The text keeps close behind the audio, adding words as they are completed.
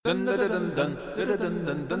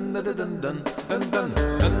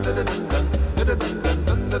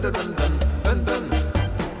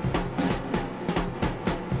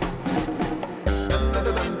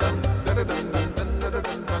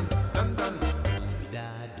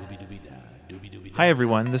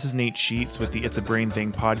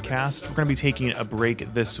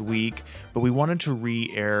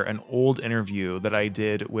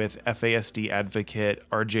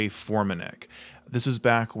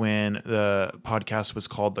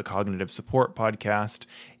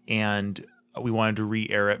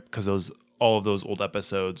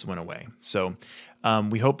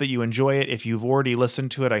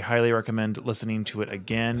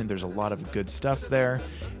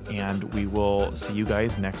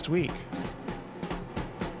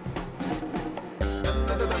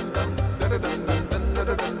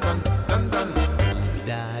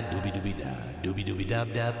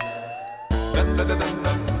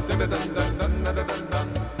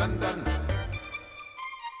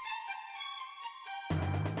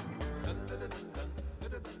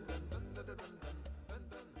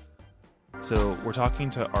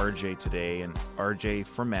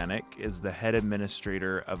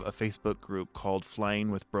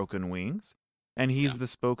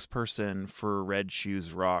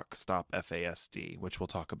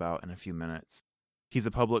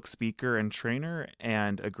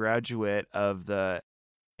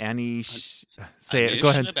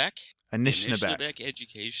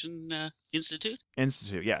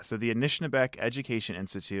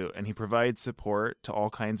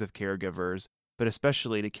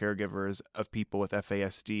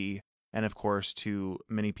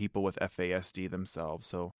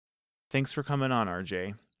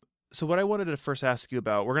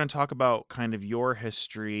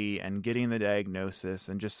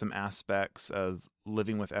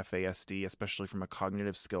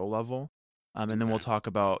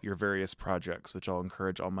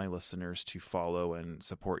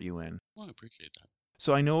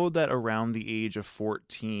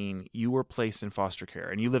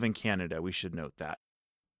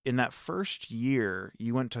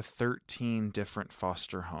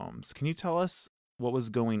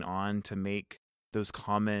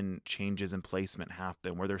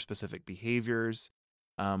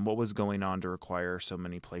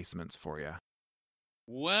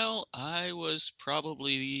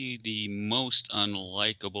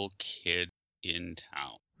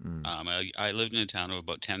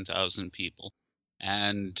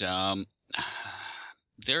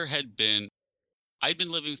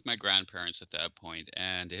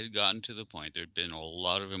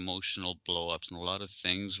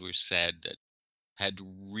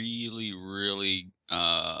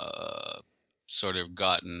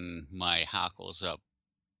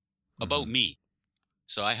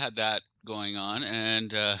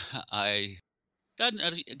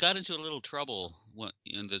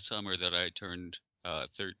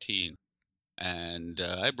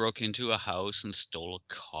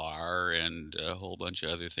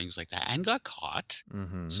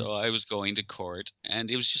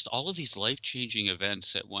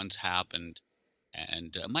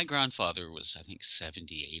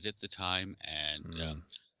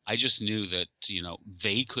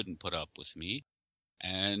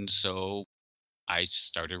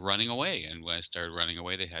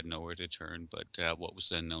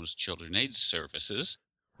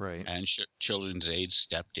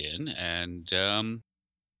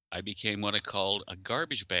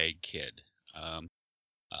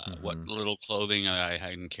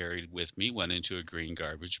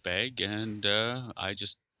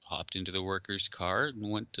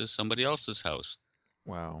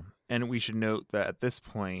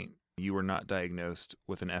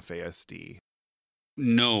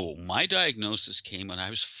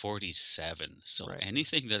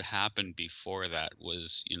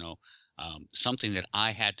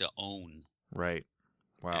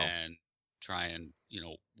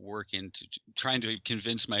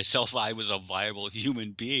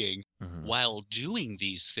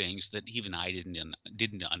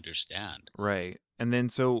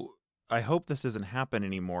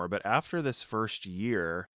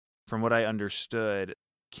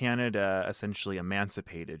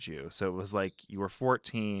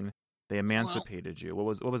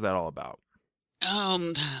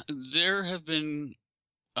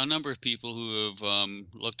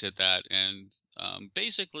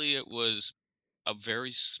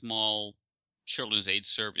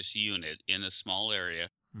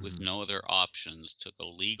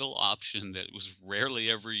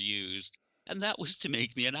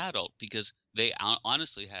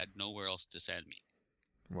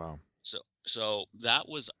Wow. So that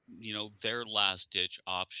was, their last ditch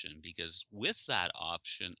option, because with that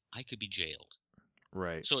option, I could be jailed.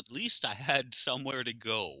 Right. So at least I had somewhere to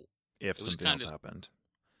go. If It was something kind else of, happened.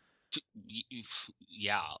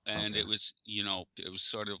 yeah, and Okay. it was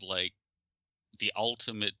sort of like the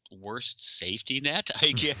ultimate worst safety net,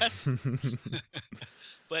 I guess.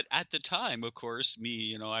 But at the time, of course,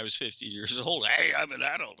 I was 15 years old. Hey, I'm an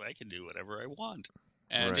adult. I can do whatever I want.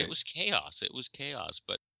 And it Right. was chaos. It was chaos.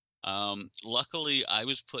 But luckily, I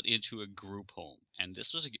was put into a group home, and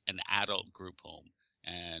this was an adult group home.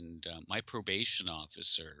 And my probation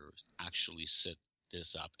officer actually set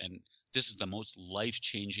this up. And this is the most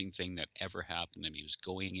life-changing thing that ever happened to me, was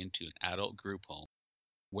going into an adult group home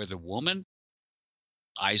where the woman,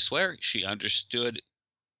 I swear, she understood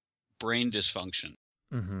brain dysfunction.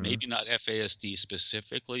 Mm-hmm. Maybe not FASD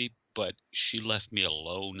specifically, but she left me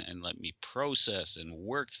alone and let me process and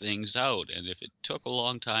work things out. And if it took a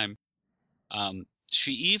long time,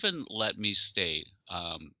 she even let me stay.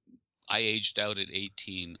 I aged out at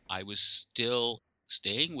 18. I was still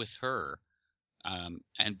staying with her,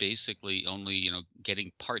 and basically only,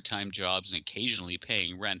 getting part-time jobs and occasionally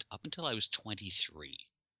paying rent up until I was 23.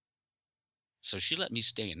 So she let me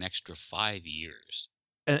stay an extra 5 years.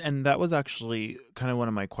 And that was actually kind of one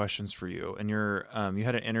of my questions for you. And you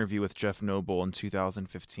had an interview with Jeff Noble in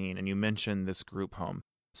 2015, and you mentioned this group home.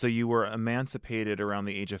 So you were emancipated around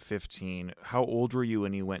the age of 15. How old were you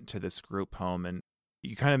when you went to this group home? And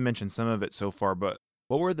you kind of mentioned some of it so far, but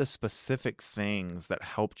what were the specific things that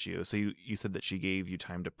helped you? So you said that she gave you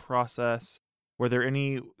time to process. Were there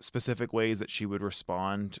any specific ways that she would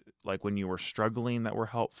respond, like when you were struggling, that were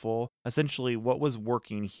helpful? Essentially, what was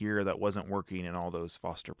working here that wasn't working in all those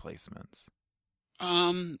foster placements?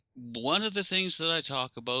 One of the things that I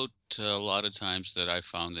talk about a lot of times that I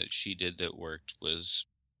found that she did that worked was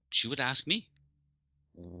she would ask me,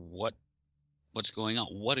 "What what's going on?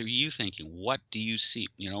 What are you thinking? What do you see?"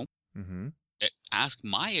 Mm-hmm. Ask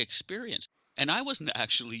my experience. And I wasn't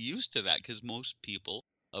actually used to that, because most people,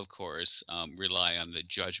 of course, rely on the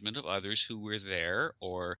judgment of others who were there,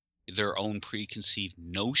 or their own preconceived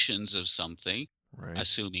notions of something, Right.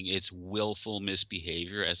 assuming it's willful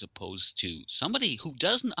misbehavior, as opposed to somebody who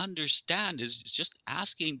doesn't understand is just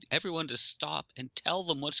asking everyone to stop and tell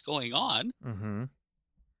them what's going on. Mm-hmm.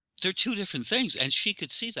 They're two different things, and she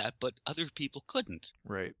could see that, but other people couldn't.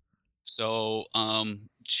 Right. So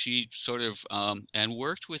she sort of and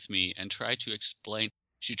worked with me and tried to explain.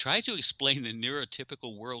 She tried to explain the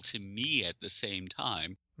neurotypical world to me at the same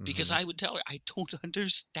time, because Mm-hmm. I would tell her I don't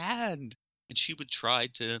understand, and she would try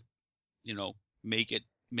to, you know, make it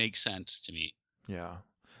make sense to me. Yeah.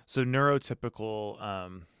 So neurotypical,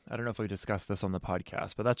 I don't know if we discussed this on the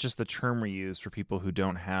podcast, but that's just the term we use for people who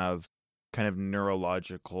don't have kind of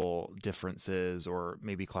neurological differences or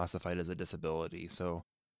maybe classified as a disability. So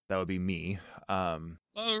that would be me. Um,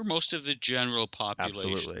 Or most of the general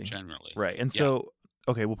population, Absolutely. generally. Right. And Yeah. so,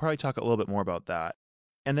 okay, we'll probably talk a little bit more about that.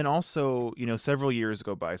 And then also, several years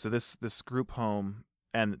go by. So this group home,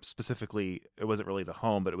 and specifically, it wasn't really the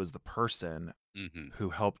home, but it was the person Hmm.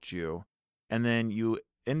 who helped you. And then you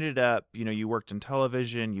ended up, you worked in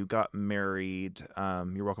television, you got married.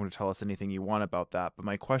 You're welcome to tell us anything you want about that. But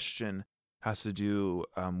my question has to do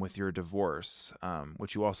with your divorce,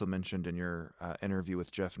 which you also mentioned in your interview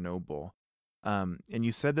with Jeff Noble. And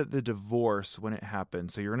you said that the divorce, when it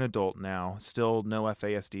happened, so you're an adult now, still no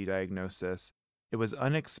FASD diagnosis. It was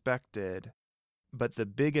unexpected, but the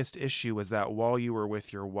biggest issue was that while you were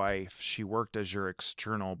with your wife, she worked as your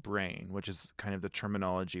external brain, which is kind of the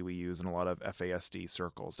terminology we use in a lot of FASD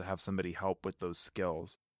circles to have somebody help with those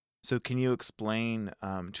skills. So, can you explain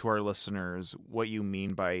to our listeners what you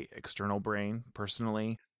mean by external brain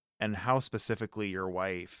personally, and how specifically your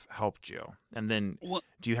wife helped you? And then, Well,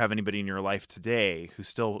 do you have anybody in your life today who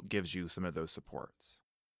still gives you some of those supports?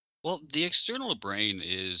 well, the external brain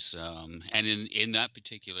is, and in that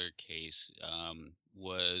particular case,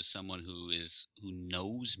 was someone who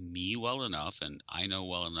knows me well enough, and I know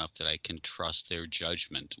well enough that I can trust their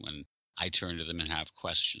judgment when I turn to them and have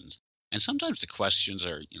questions. And sometimes the questions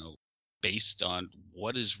are, based on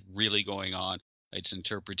what is really going on. It's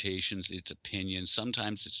interpretations, it's opinions.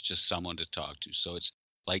 Sometimes it's just someone to talk to. So it's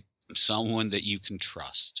like someone that you can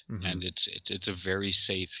trust, Mm-hmm. and it's a very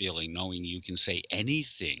safe feeling knowing you can say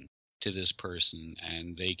anything to this person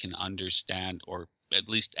and they can understand, or at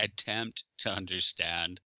least attempt to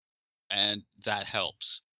understand, and that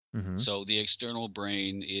helps. Mm-hmm. So the external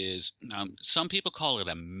brain is, some people call it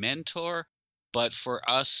a mentor, but for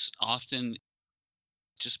us, often,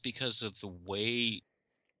 just because of the way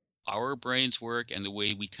our brains work and the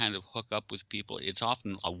way we kind of hook up with people, it's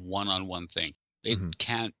often a one-on-one thing. It Mhm.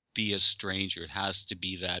 can't be a stranger. It has to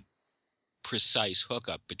be that precise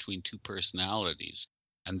hookup between two personalities.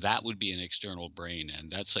 And that would be an external brain.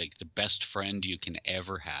 And that's like the best friend you can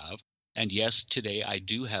ever have. And yes, today I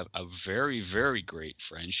do have a very, very great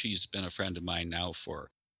friend. She's been a friend of mine now for,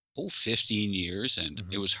 15 years. And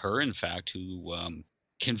it Mhm. was her, in fact, who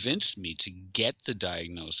convinced me to get the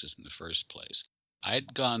diagnosis in the first place.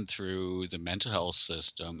 I'd gone through the mental health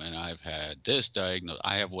system and I've had this diagnosis.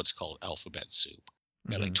 I have what's called alphabet soup.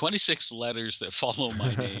 Got like Mhm. 26 letters that follow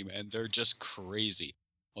my name, and they're just crazy.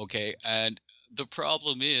 Okay, and the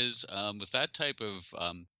problem is with that type of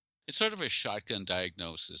it's sort of a shotgun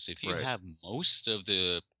diagnosis. If you Right. have most of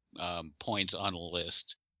the points on a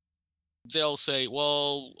list, they'll say,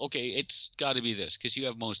 well, okay, it's got to be this because you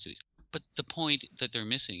have most of these. But the point that they're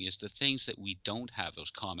missing is the things that we don't have,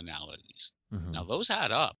 those commonalities. Now, Mhm. those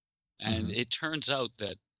add up. And Mhm. it turns out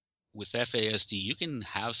that with FASD, you can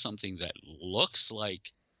have something that looks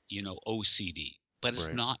like, OCD, but it's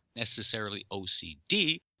Right. not necessarily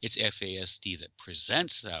OCD. It's FASD that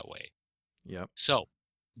presents that way. Yep. So,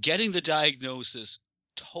 getting the diagnosis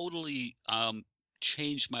totally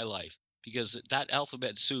changed my life because that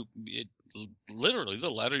alphabet soup, literally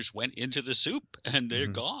the letters went into the soup and they're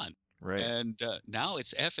Mhm. gone. Right. And now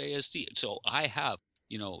it's FASD. So I have,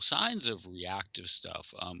 signs of reactive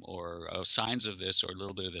stuff or signs of this or a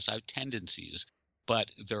little bit of this. I have tendencies,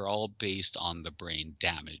 but they're all based on the brain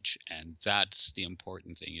damage. And that's the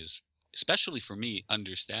important thing is, especially for me,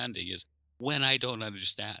 understanding is when I don't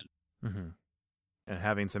understand. Mhm. And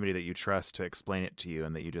having somebody that you trust to explain it to you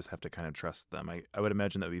and that you just have to kind of trust them. I would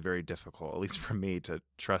imagine that would be very difficult, at least for me, to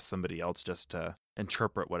trust somebody else just to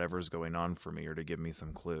interpret whatever's going on for me or to give me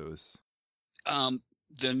some clues.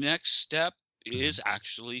 The next step Mhm. is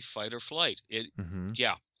actually fight or flight. Mhm.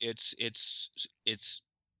 Yeah, it's it's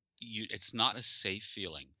not a safe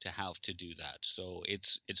feeling to have to do that. So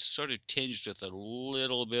it's sort of tinged with a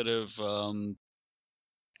little bit of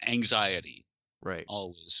anxiety Right.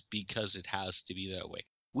 always because it has to be that way.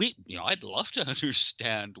 I'd love to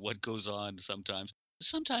understand what goes on sometimes.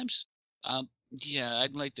 Sometimes, yeah,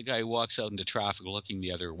 I'm like the guy who walks out into traffic looking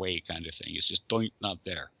the other way kind of thing. It's just doink, not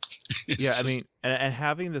there. Yeah, It's I just mean, and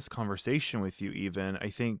having this conversation with you, even, I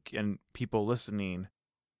think, and people listening,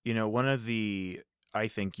 one of the, I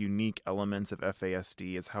think, unique elements of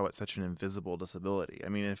FASD is how it's such an invisible disability. I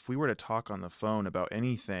mean, if we were to talk on the phone about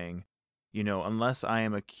anything, unless I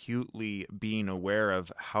am acutely being aware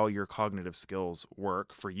of how your cognitive skills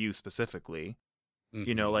work for you specifically,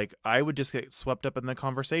 hmm like I would just get swept up in the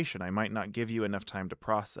conversation. I might not give you enough time to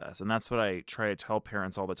process. And that's what I try to tell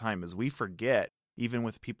parents all the time is we forget, even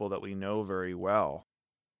with people that we know very well.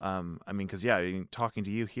 I mean, because yeah, I mean, talking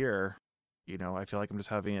to you here, I feel like I'm just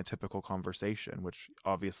having a typical conversation, which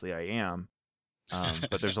obviously I am.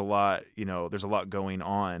 But there's a lot, there's a lot going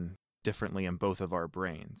on differently in both of our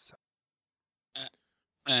brains.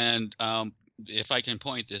 And if I can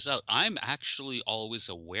point this out, I'm actually always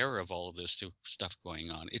aware of all of this stuff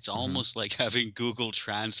going on. It's Hmm. almost like having Google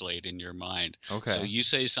Translate in your mind. So Okay. you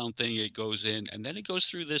say something, it goes in, and then it goes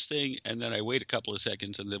through this thing, and then I wait a couple of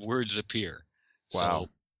seconds, and the words appear. Wow. So,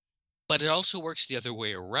 but it also works the other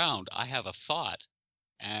way around. I have a thought,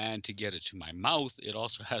 and to get it to my mouth, it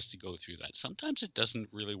also has to go through that. Sometimes it doesn't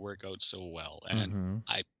really work out so well, and Hmm.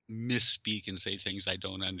 I misspeak and say things I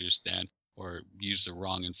don't understand or use the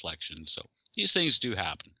wrong inflection. So these things do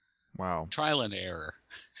happen. Wow. Trial and error.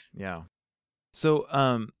 Yeah.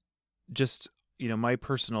 So, just my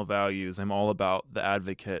personal values, I'm all about the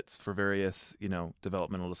advocates for various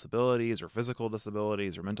developmental disabilities or physical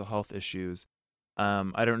disabilities or mental health issues.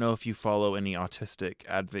 I don't know if you follow any autistic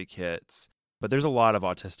advocates, but there's a lot of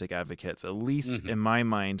autistic advocates, at least hmm in my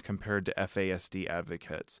mind, compared to FASD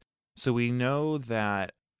advocates. So we know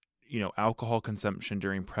that alcohol consumption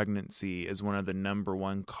during pregnancy is one of the number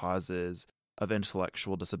one causes of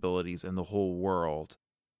intellectual disabilities in the whole world.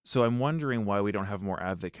 So I'm wondering why we don't have more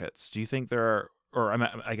advocates. Do you think there are, or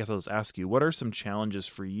I guess I'll just ask you, what are some challenges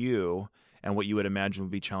for you and what you would imagine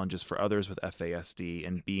would be challenges for others with FASD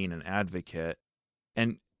and being an advocate?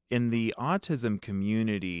 And in the autism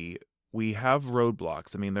community, we have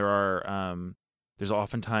roadblocks. I mean, there's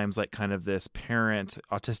oftentimes like kind of this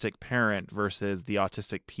autistic parent versus the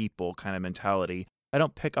autistic people kind of mentality. I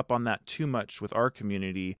don't pick up on that too much with our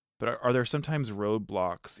community, but are there sometimes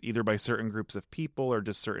roadblocks either by certain groups of people or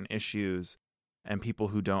just certain issues and people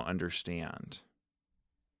who don't understand?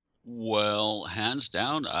 Well, hands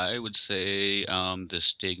down, I would say the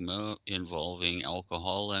stigma involving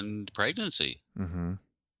alcohol and pregnancy. Mm-hmm.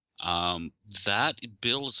 Um, that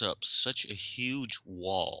builds up such a huge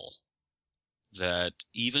wall that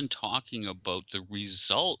even talking about the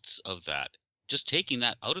results of that just taking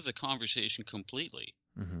that out of the conversation completely.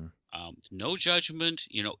 Mm-hmm. No judgment,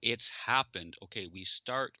 it's happened. Okay, we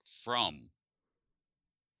start from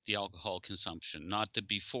the alcohol consumption, not the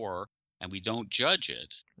before, and we don't judge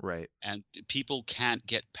it. Right. And people can't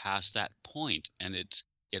get past that point, and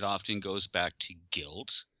it often goes back to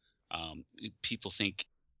guilt. People think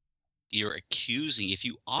you're accusing. If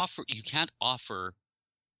you can't offer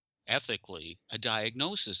ethically a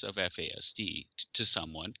diagnosis of FASD to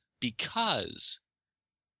someone, because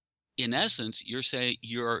in essence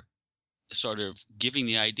you're sort of giving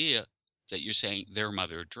the idea that you're saying their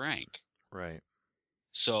mother drank. Right.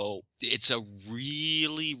 So it's a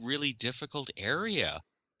really, really difficult area.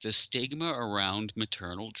 The stigma around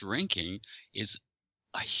maternal drinking is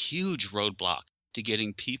a huge roadblock to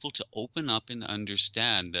getting people to open up and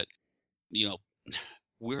understand that,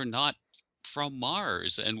 we're not from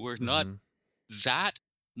Mars and we're not Mm-hmm. that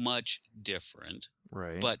much different,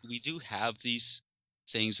 Right. but we do have these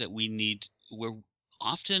things that we need where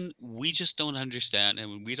often we just don't understand, and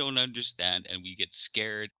when we don't understand and we get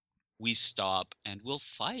scared, we stop and we'll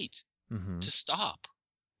fight Mm-hmm. to stop,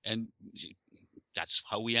 and that's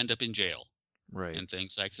how we end up in jail Right. and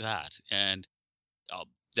things like that. And uh,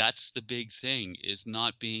 that's the big thing, is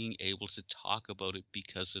not being able to talk about it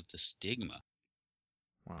because of the stigma.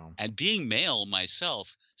 Wow. And being male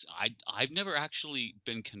myself, I've never actually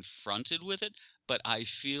been confronted with it, but I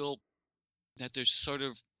feel that there's sort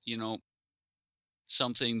of,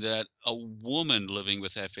 something that a woman living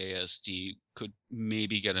with FASD could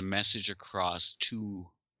maybe get a message across to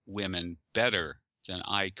women better than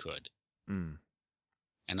I could. Mm.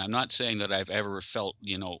 And I'm not saying that I've ever felt,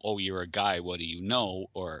 oh, you're a guy, what do you know?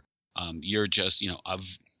 Or you're just,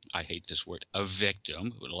 I hate this word, a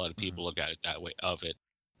victim. But a lot of Mm-hmm. people look at it that way, of it.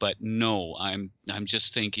 But no, I'm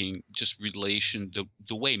just thinking, just relation,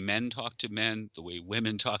 the way men talk to men, the way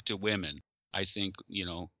women talk to women, I think,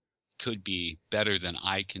 could be better than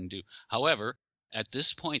I can do. However, at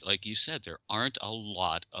this point, like you said, there aren't a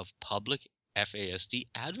lot of public FASD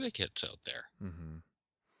advocates out there. Mm-hmm.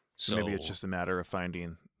 So maybe it's So, just a matter of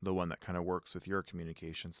finding the one that kind of works with your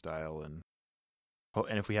communication style, and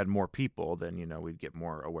if we had more people, then we'd get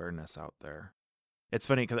more awareness out there. It's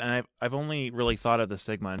funny because I've only really thought of the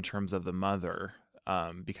stigma in terms of the mother,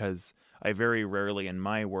 because I very rarely in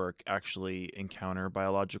my work actually encounter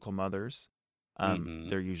biological mothers. mhm.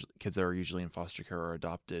 They're usually kids that are usually in foster care or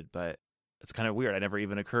adopted, but it's kind of weird. I never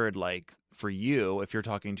even occurred, like, for you, if you're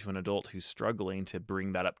talking to an adult who's struggling, to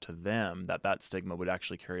bring that up to them, that stigma would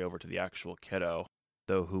actually carry over to the actual kiddo,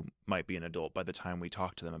 though, who might be an adult by the time we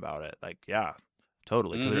talk to them about it. Like, yeah,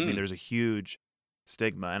 totally. Because I mean, Mhm. there's a huge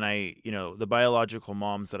stigma, and the biological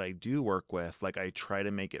moms that I do work with, like, I try to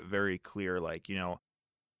make it very clear, like,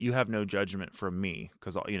 you have no judgment from me,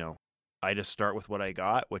 because I just start with what I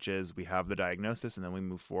got, which is we have the diagnosis and then we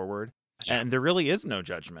move forward. Yeah. And there really is no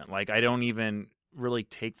judgment. Like, I don't even really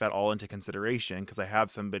take that all into consideration, because I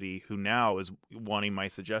have somebody who now is wanting my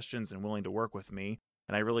suggestions and willing to work with me.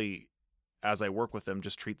 And I really, as I work with them,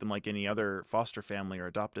 just treat them like any other foster family or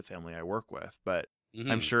adoptive family I work with. But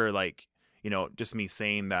I'm Mhm. sure, like, just me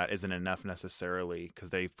saying that isn't enough necessarily,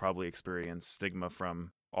 because they've probably experienced stigma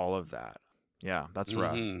from all of that. Yeah, that's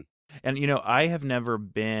rough. Mhm. And, I have never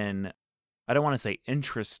been, I don't want to say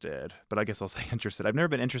interested, but I guess I'll say interested. I've never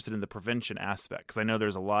been interested in the prevention aspect, because I know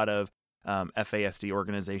there's a lot of FASD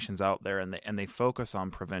organizations out there, and they focus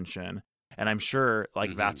on prevention. And I'm sure,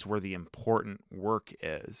 like, Mhm. that's where the important work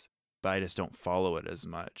is, but I just don't follow it as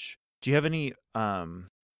much. Do you have any,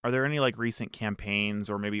 are there any, like, recent campaigns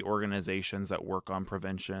or maybe organizations that work on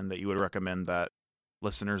prevention that you would recommend that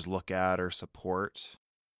listeners look at or support?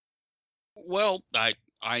 Well,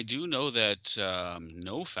 I do know that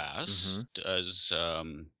NoFast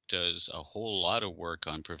Mm-hmm. does a whole lot of work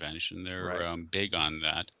on prevention. They're Right. big on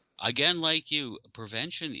that. Again, like you,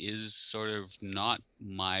 prevention is sort of not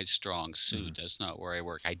my strong Mm-hmm. suit. That's not where I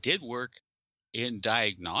work. I did work in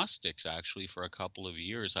diagnostics actually for a couple of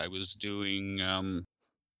years. I was doing um,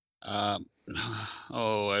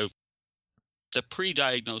 the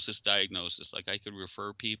pre-diagnosis diagnosis. Like, I could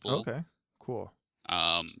refer people Okay. Cool.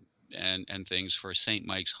 um, and things for St.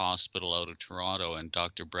 Mike's Hospital out of Toronto, and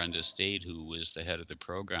Dr. Brenda Stade, who was the head of the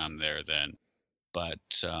program there then. But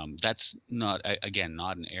that's not, again,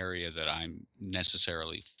 not an area that I'm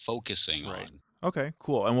necessarily focusing Right. on. Okay,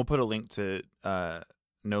 cool. And we'll put a link to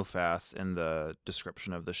NoFast in the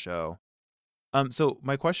description of the show. So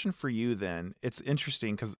my question for you then, it's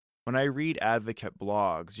interesting because when I read advocate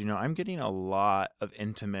blogs, I'm getting a lot of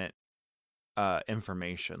intimate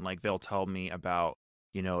information. Like, they'll tell me about,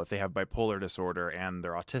 if they have bipolar disorder and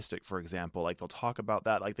they're autistic, for example, like, they'll talk about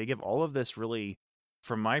that. Like, they give all of this really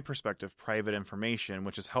from my perspective, private information,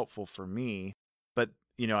 which is helpful for me. But,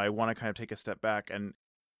 I want to kind of take a step back, and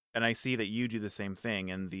I see that you do the same thing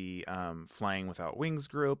in the Flying Without Wings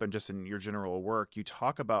group, and just in your general work. You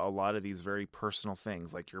talk about a lot of these very personal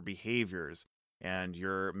things, like your behaviors and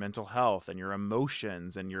your mental health and your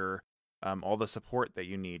emotions and your all the support that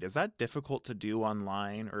you need. Is that difficult to do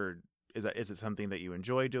online, or is it something that you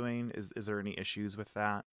enjoy doing? Is there any issues with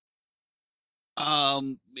that?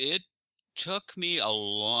 It took me a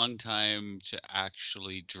long time to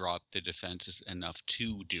actually drop the defenses enough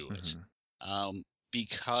to do it. Hmm. Um,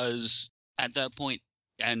 because at that point,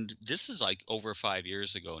 and this is like over 5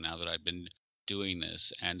 years ago now that I've been doing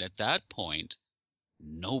this, and at that point,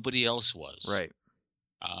 nobody else was. Right.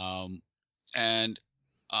 Um, and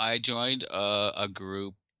I joined a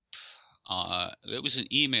group. It was an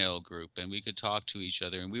email group, and we could talk to each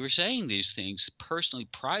other, and we were saying these things personally,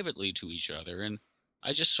 privately to each other. And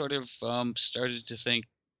I just sort of started to think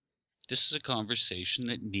this is a conversation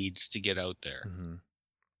that needs to get out there. Hmm.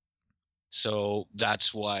 So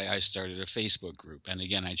that's why I started a Facebook group. And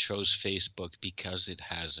again, I chose Facebook because it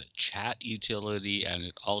has a chat utility, and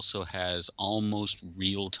it also has almost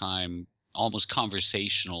real time, almost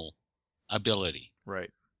conversational ability. Right.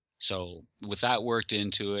 So with that worked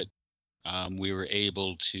into it, we were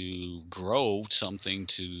able to grow something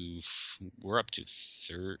to, we're up to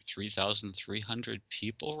 3,300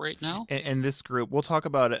 people right now. And this group, we'll talk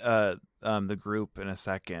about the group in a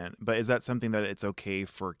second, but is that something that it's okay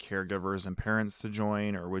for caregivers and parents to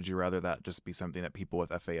join, or would you rather that just be something that people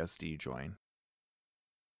with FASD join?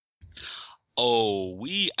 Oh,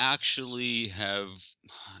 we actually have,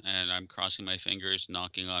 and I'm crossing my fingers,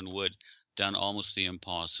 knocking on wood, done almost the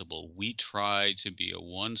impossible. We try to be a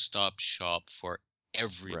one-stop shop for Right.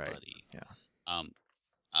 everybody. Yeah. Um,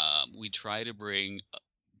 we try to bring,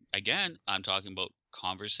 again, I'm talking about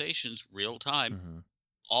conversations, real time, Hmm.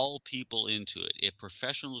 all people into it. If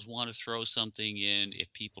professionals want to throw something in,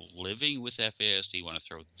 if people living with FASD want to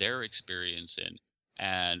throw their experience in,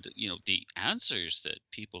 and the answers that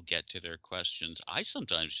people get to their questions, I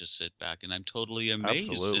sometimes just sit back and I'm totally amazed.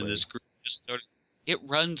 And Absolutely. this group just started. It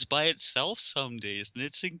runs by itself some days, and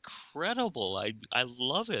it's incredible. I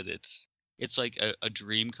love it. It's like a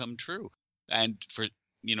dream come true. And for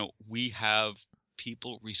we have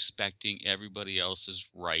people respecting everybody else's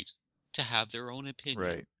right to have their own opinion,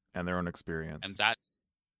 Right. And their own and experience.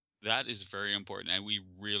 that is very important, and we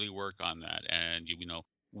really work on that. And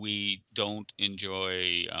we don't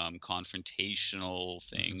enjoy confrontational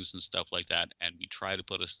Hmm. things and stuff like that, and we try to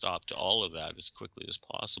put a stop to all of that as quickly as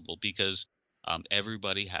possible, because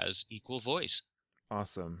everybody has equal voice.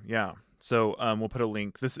 Awesome. Yeah. So we'll put a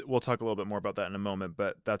link. We'll talk a little bit more about that in a moment,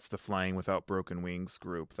 but that's the Flying Without Broken Wings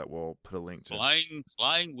group that we'll put a link to.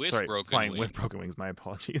 Flying with Sorry, broken Flying with wings. Broken Wings. My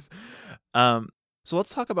apologies. Um, so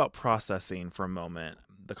let's talk about processing for a moment,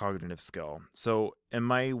 the cognitive skill. So in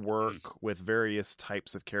my Mhm. work with various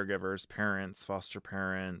types of caregivers, parents, foster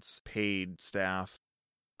parents, paid staff,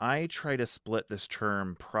 I try to split this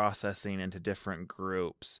term processing into different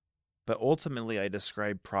groups, but ultimately I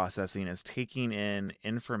describe processing as taking in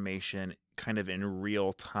information kind of in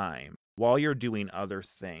real time while you're doing other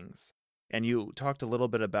things. And you talked a little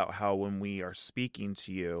bit about how when we are speaking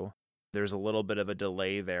to you, there's a little bit of a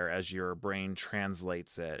delay there as your brain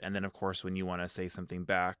translates it. And then, of course, when you want to say something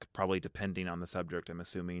back, probably depending on the subject, I'm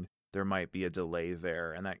assuming there might be a delay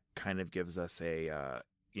there. And that kind of gives us an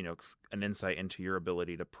insight into your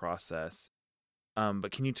ability to process.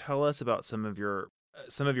 But can you tell us about some of your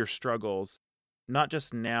struggles, not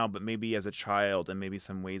just now, but maybe as a child, and maybe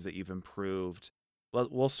some ways that you've improved?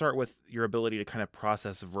 We'll start with your ability to kind of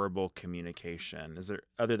process verbal communication. Is there,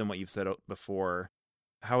 other than what you've said before,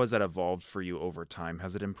 how has that evolved for you over time?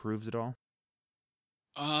 Has it improved at all?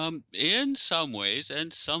 In some ways,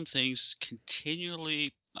 and some things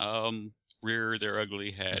continually rear their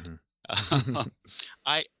ugly head. Hmm.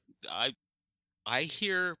 I I I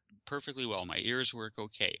hear perfectly well. My ears work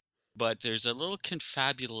okay. But there's a little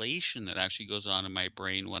confabulation that actually goes on in my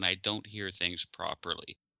brain when I don't hear things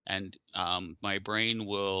properly. And my brain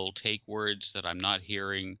will take words that I'm not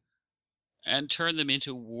hearing and turn them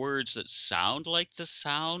into words that sound like the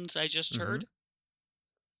sounds I just Hmm. heard.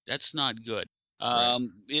 That's not good. Right.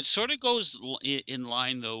 It sort of goes in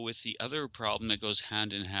line though with the other problem that goes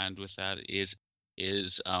hand in hand with that is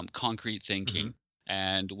concrete Hmm. thinking.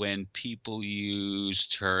 And when people use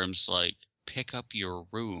terms like pick up your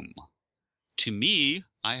room, to me,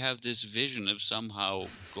 I have this vision of somehow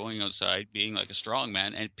going outside, being like a strong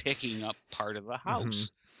man, and picking up part of the Hmm.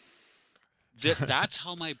 house. That's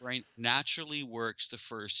how my brain naturally works the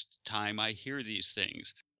first time I hear these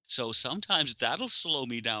things. So sometimes that'll slow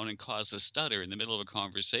me down and cause a stutter in the middle of a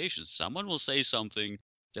conversation. Someone will say something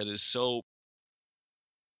that is so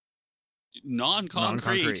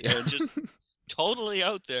non-concrete Non-concrete. and just totally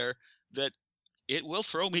out there that it will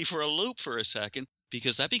throw me for a loop for a second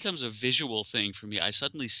because that becomes a visual thing for me. I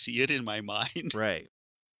suddenly see it in my mind Right.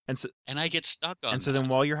 And so and I get stuck and on so then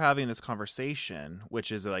that. while you're having this conversation,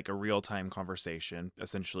 which is like a real-time conversation,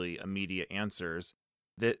 essentially immediate answers,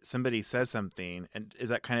 that somebody says something, and does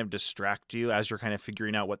that kind of distract you as you're kind of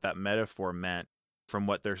figuring out what that metaphor meant from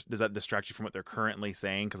what they're, does that distract you from what they're currently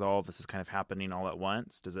saying because all of this is kind of happening all at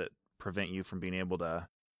once? Does it prevent you from being able to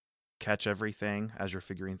catch everything as you're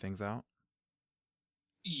figuring things out?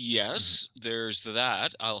 Yes, there's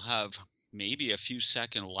that. I'll have maybe a few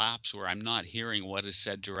second lapse where I'm not hearing what is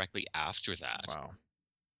said directly after that Wow.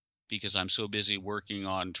 because I'm so busy working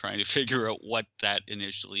on trying to figure out what that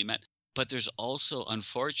initially meant. But there's also,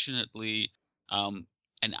 unfortunately, um,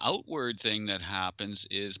 an outward thing that happens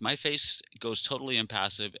is my face goes totally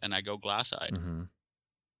impassive and I go glass-eyed. Mm-hmm.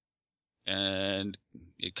 And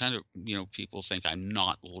it kind of, people think I'm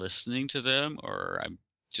not listening to them or I'm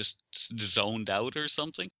just zoned out or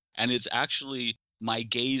something. And it's actually my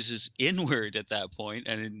gaze is inward at that point,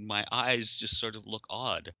 and my eyes just sort of look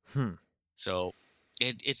odd. Hmm. So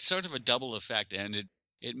it's sort of a double effect, and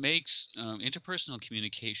it makes interpersonal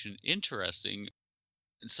communication interesting.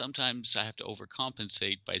 And sometimes I have to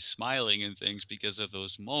overcompensate by smiling and things because of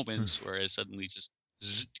those moments where I suddenly just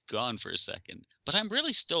gone for a second. But I'm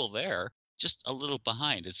really still there, just a little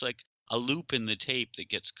behind. It's like a loop in the tape that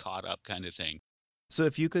gets caught up kind of thing. So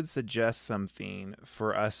if you could suggest something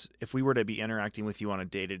for us, if we were to be interacting with you on a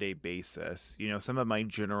day-to-day basis, some of my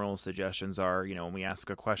general suggestions are, when we ask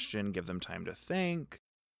a question, give them time to think,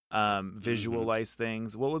 Hmm. visualize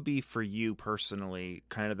things. What would be for you personally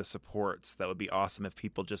kind of the supports that would be awesome if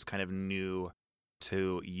people just kind of knew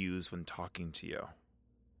to use when talking to you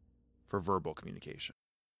for verbal communication?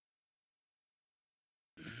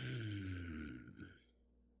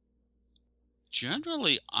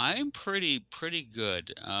 Generally, I'm pretty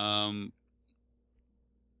good.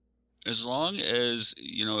 As long as,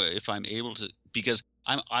 if I'm able to, because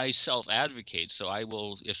I self-advocate, so I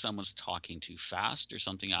will, if someone's talking too fast or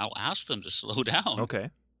something, I'll ask them to slow down Okay.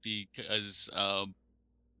 because, at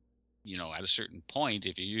a certain point,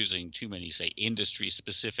 if you're using too many, say,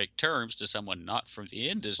 industry-specific terms to someone not from the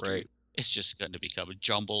industry, Right. it's just going to become a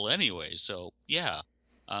jumble anyway. So, yeah.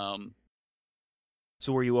 Um,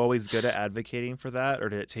 So were you always good at advocating for that, or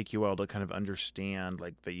did it take you a while to kind of understand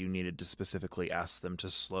like that you needed to specifically ask them to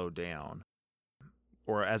slow down?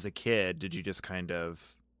 Or as a kid, did you just kind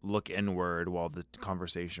of look inward while the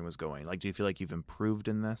conversation was going? Like, do you feel like you've improved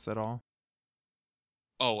in this at all?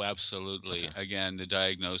 oh, absolutely. Okay. Again, the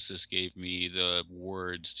diagnosis gave me the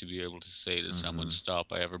words to be able to say to someone, Mm-hmm.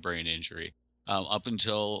 "Stop! I have a brain injury." Up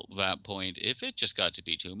until that point, if it just got to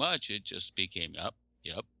be too much, it just became, "Yep,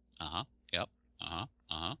 yep, uh-huh, yep, uh-huh,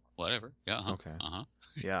 uh-huh, whatever, yeah, uh-huh, Okay. uh-huh."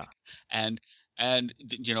 Yeah. And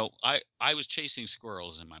I was chasing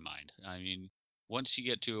squirrels in my mind. I mean, once you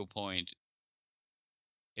get to a point,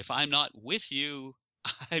 if I'm not with you,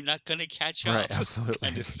 I'm not gonna catch Right. up, kind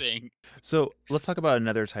Absolutely. of thing. So let's talk about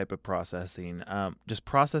another type of processing, just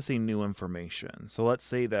processing new information. So let's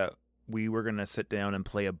say that we were going to sit down and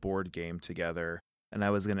play a board game together, and I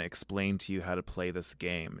was going to explain to you how to play this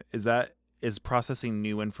game. Is processing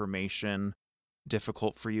new information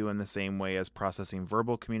difficult for you in the same way as processing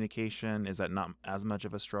verbal communication? Is that not as much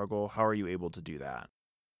of a struggle? How are you able to do that?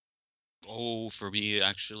 Oh, for me,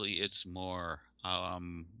 actually, it's more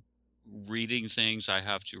reading things. I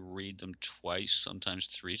have to read them twice, sometimes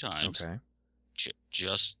three times, Okay.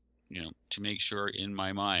 just to make sure in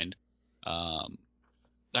my mind. Um,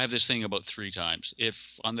 I have this thing about three times.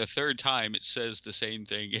 If on the third time it says the same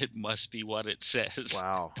thing, it must be what it says.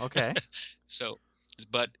 Wow. Okay. So,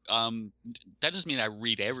 but that doesn't mean I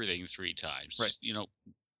read everything three times. Right. Just,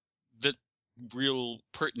 the real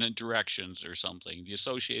pertinent directions or something. The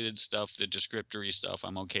associated stuff, the descriptory stuff,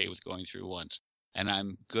 I'm okay with going through once, and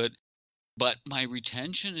I'm good. But my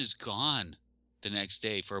retention is gone the next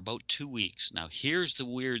day for about 2 weeks. Now, here's the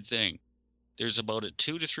weird thing. There's about a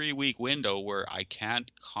 2 to 3 week window where I can't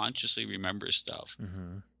consciously remember stuff.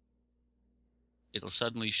 Mm-hmm. It'll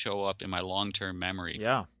suddenly show up in my long-term memory.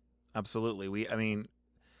 Yeah. Absolutely. I mean,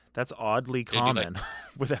 that's oddly It'd be like, common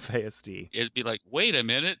with FASD. wait a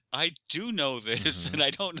minute, I do know this, Mm-hmm. and I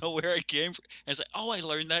don't know where it came from. And it's like, oh, I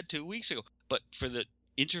learned that 2 weeks ago. But for the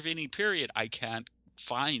intervening period, I can't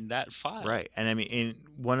find that file. Right. And I mean,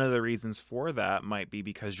 one of the reasons for that might be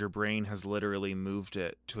because your brain has literally moved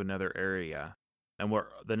it to another area. And what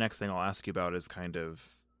the next thing I'll ask you about is kind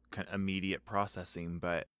of immediate processing.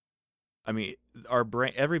 But I mean, our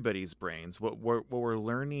brain, everybody's brains, what we're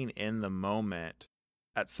learning in the moment,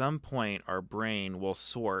 at some point, our brain will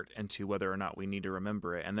sort into whether or not we need to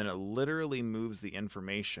remember it. And then it literally moves the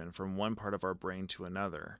information from one part of our brain to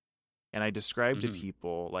another. And I describe to Hmm.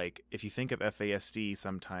 people, like, if you think of FASD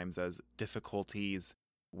sometimes as difficulties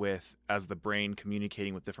with, as the brain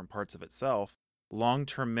communicating with different parts of itself,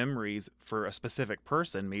 long-term memories for a specific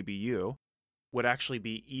person, maybe you, would actually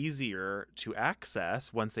be easier to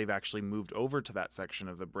access once they've actually moved over to that section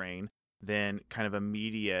of the brain than kind of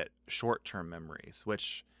immediate short-term memories,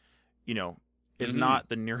 which, you know, is Hmm. not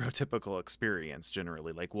the neurotypical experience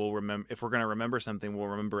generally. Like, we'll remember, if we're going to remember something, we'll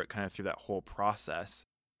remember it kind of through that whole process.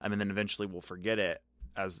 I mean, then eventually we'll forget it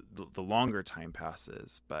as the longer time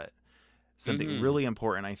passes. But something Hmm. really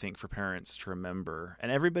important, I think, for parents to remember,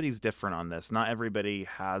 and everybody's different on this. Not everybody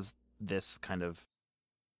has this kind of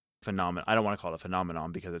phenomenon. I don't want to call it a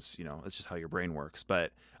phenomenon because it's, it's just how your brain works.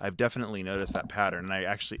 But I've definitely noticed that pattern.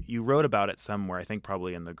 And you wrote about it somewhere, I think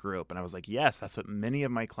probably in the group. And I was like, yes, that's what many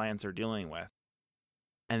of my clients are dealing with.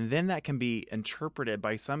 And then that can be interpreted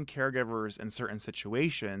by some caregivers in certain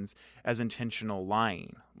situations as intentional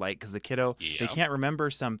lying. Like, because the kiddo, they Yeah. can't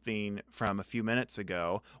remember something from a few minutes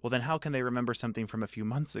ago. Well, then how can they remember something from a few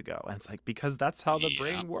months ago? And it's like, because that's how the Yeah.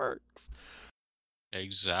 brain works.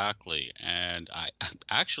 Exactly. And I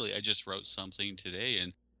actually I just wrote something today,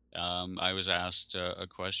 and I was asked a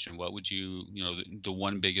question. What would the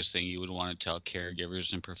one biggest thing you would want to tell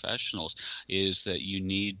caregivers and professionals is that you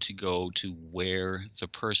need to go to where the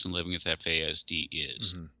person living with FASD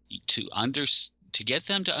is. Mm-hmm. To under to get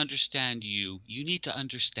them to understand you, you need to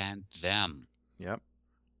understand them, Yep.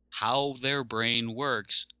 how their brain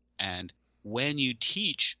works. And when you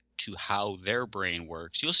teach to how their brain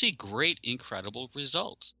works, you'll see great, incredible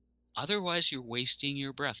results. Otherwise, you're wasting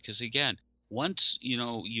your breath. Because again, once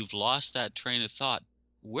you've lost that train of thought,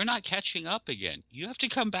 we're not catching up again. You have to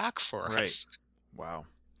come back for Right. us. Wow.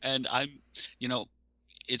 And you know,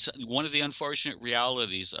 it's one of the unfortunate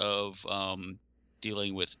realities of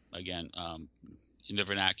dealing with, again, in the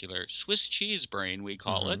vernacular, Swiss cheese brain, we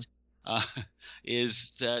call Mm-hmm. it, uh,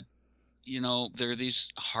 is that there are these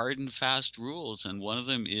hard and fast rules, and one of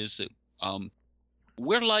them is that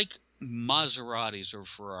we're like Maseratis or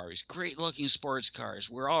Ferraris, great looking sports cars.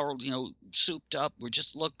 We're all souped up. We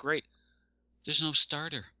just look great. There's no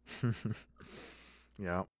starter,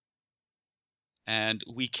 Yeah. and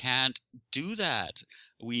we can't do that.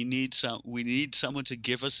 We need someone to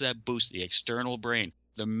give us that boost, the external brain,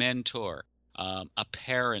 the mentor, a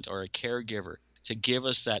parent or a caregiver to give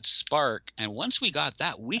us that spark. And once we got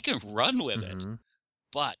that, we can run with it. Mm-hmm.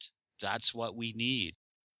 But that's what we need.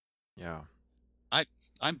 Yeah. I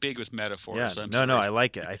I'm big with Yeah. metaphors. I'm No, sorry. I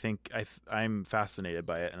like it. I think I'm fascinated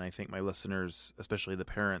by it, and I think my listeners, especially the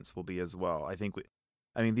parents, will be as well. I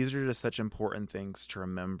mean, these are just such important things to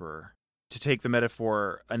remember. To take the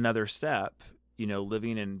metaphor another step,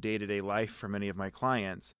 living in day-to-day life for many of my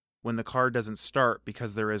clients, when the car doesn't start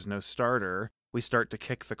because there is no starter, we start to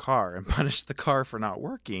kick the car and punish the car for not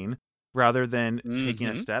working rather than taking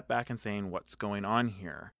a Mm-hmm. step back and saying what's going on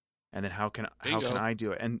here, and then how can Bingo. I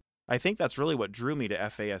do it? And I think that's really what drew me to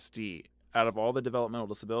FASD out of all the developmental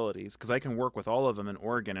disabilities, because I can work with all of them in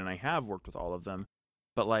Oregon, and I have worked with all of them.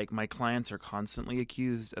 But like, my clients are constantly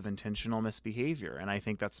accused of intentional misbehavior, and I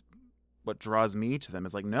think that's what draws me to them.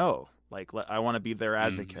 Is like, no, like, I want to be their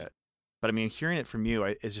Mm-hmm. advocate. But I mean, hearing it from you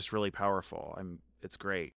is just really powerful. It's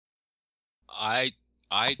great. I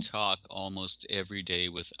I talk almost every day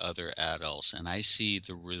with other adults, and I see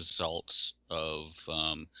the results of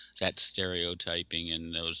that stereotyping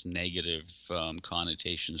and those negative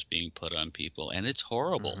connotations being put on people, and it's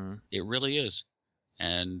horrible. Mm-hmm. It really is.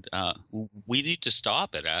 And we need to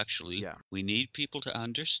stop it. Actually, Yeah. we need people to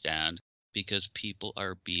understand, because people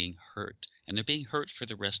are being hurt, and they're being hurt for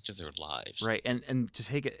the rest of their lives. Right. And to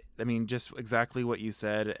take it, I mean, just exactly what you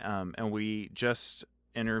said. And we just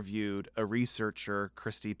interviewed a researcher,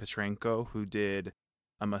 Christy Petrenko, who did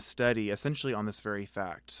a study essentially on this very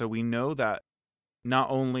fact. So we know that not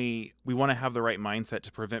only we want to have the right mindset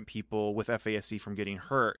to prevent people with FASD from getting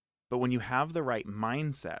hurt, but when you have the right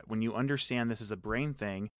mindset, when you understand this is a brain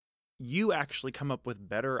thing, you actually come up with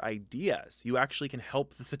better ideas. You actually can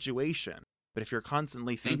help the situation. But if you're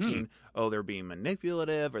constantly Hmm. thinking, oh, they're being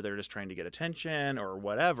manipulative, or they're just trying to get attention, or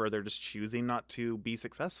whatever, they're just choosing not to be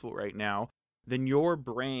successful right now, then your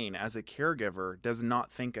brain as a caregiver does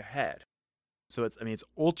not think ahead. So it's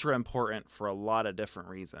ultra important for a lot of different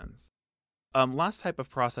reasons. Last type of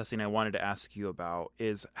processing I wanted to ask you about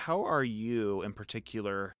is, how are you in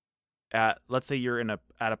particular at, let's say you're at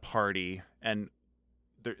a party, and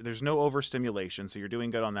there's no overstimulation, so you're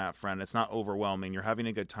doing good on that front. It's not overwhelming. You're having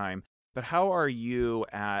a good time. But how are you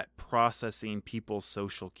at processing people's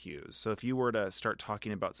social cues? So if you were to start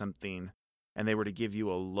talking about something and they were to give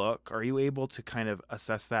you a look, are you able to kind of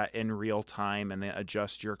assess that in real time and then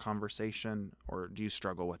adjust your conversation? Or do you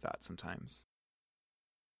struggle with that sometimes?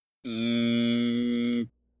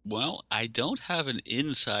 Well, I don't have an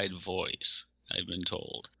inside voice, I've been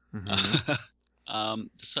told. Mm-hmm.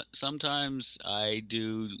 Sometimes I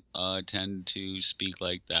do tend to speak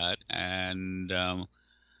like that, and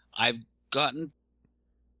I've gotten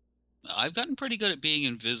I've gotten pretty good at being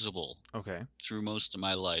invisible Okay. through most of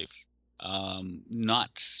my life, not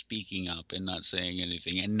speaking up and not saying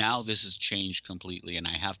anything. And now this has changed completely, and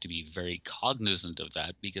I have to be very cognizant of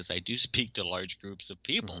that because I do speak to large groups of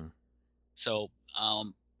people. Mm-hmm. So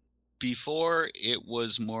before it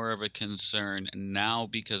was more of a concern, and now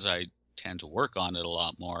because I tend to work on it a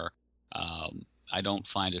lot more, I don't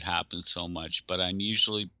find it happen so much. But I'm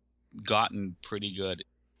usually gotten pretty good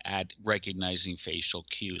at recognizing facial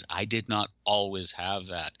cues. I did not always have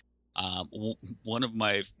that. One of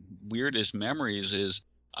my weirdest memories is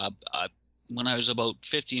when I was about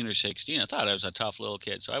 15 or 16. I thought I was a tough little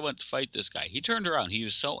kid, so I went to fight this guy. He turned around. He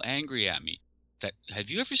was so angry at me that, have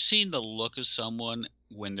you ever seen the look of someone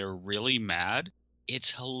when they're really mad?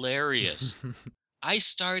 It's hilarious. I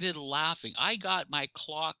started laughing. I got my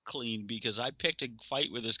clock cleaned because I picked a fight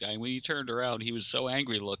with this guy. And when he turned around, he was so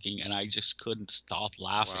angry looking, and I just couldn't stop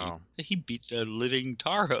laughing. Wow. He beat the living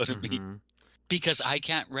tar out of me Mm-hmm. because I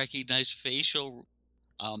can't recognize facial.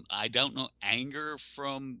 I don't know anger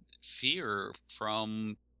from fear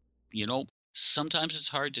from, sometimes it's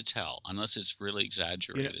hard to tell unless it's really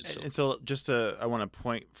exaggerated. And so just I want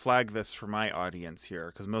to flag this for my audience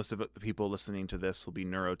here, because most of the people listening to this will be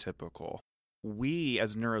neurotypical. We,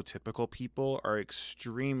 as neurotypical people, are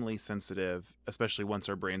extremely sensitive, especially once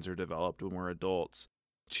our brains are developed when we're adults,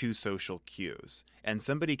 to social cues. And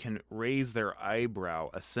somebody can raise their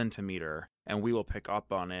eyebrow a centimeter and we will pick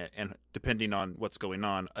up on it, and depending on what's going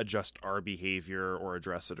on, adjust our behavior or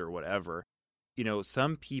address it or whatever.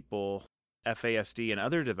 Some people, FASD and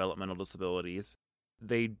other developmental disabilities,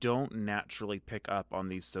 they don't naturally pick up on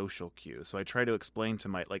these social cues. So I try to explain to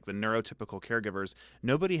the neurotypical caregivers,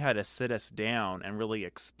 nobody had to sit us down and really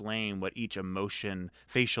explain what each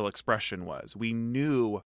facial expression was. We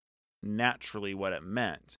knew naturally what it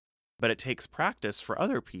meant, but it takes practice for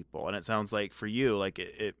other people. And it sounds like for you,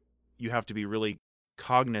 you have to be really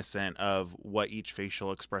cognizant of what each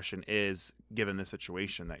facial expression is given the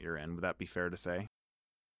situation that you're in. Would that be fair to say?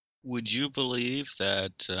 Would you believe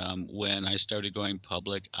that when I started going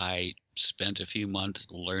public, I spent a few months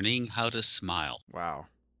learning how to smile? Wow.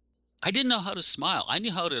 I didn't know how to smile. I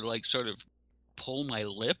knew how to sort of pull my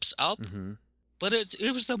lips up, Mm-hmm. but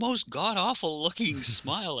it was the most god-awful looking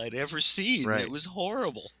smile I'd ever seen. Right. It was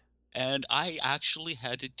horrible. And I actually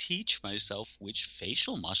had to teach myself which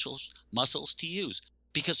facial muscles to use,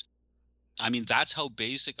 because that's how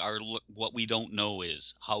basic what we don't know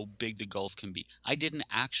is, how big the gulf can be. I didn't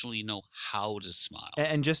actually know how to smile.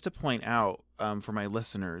 And just to point out for my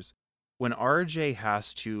listeners, when RJ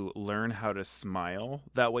has to learn how to smile,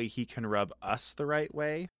 that way he can rub us the right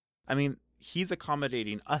way, he's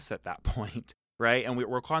accommodating us at that point, right? And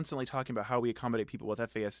we're constantly talking about how we accommodate people with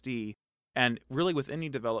FASD. And really, with any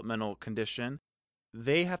developmental condition,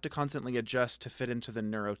 they have to constantly adjust to fit into the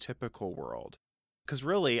neurotypical world. Because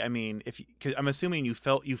really, cause I'm assuming you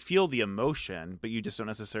feel the emotion, but you just don't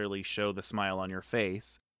necessarily show the smile on your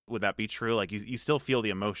face. Would that be true? Like you still feel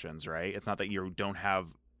the emotions, right? It's not that you're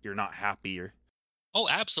not happy or. Oh,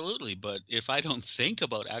 absolutely. But if I don't think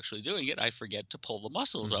about actually doing it, I forget to pull the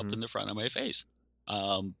muscles up in the front of my face.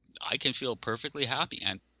 I can feel perfectly happy,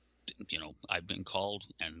 and I've been called,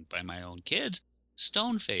 and by my own kids,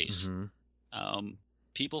 stone face.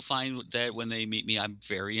 People find that when they meet me, I'm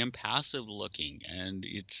very impassive looking, and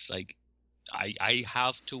it's like I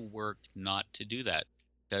have to work not to do that,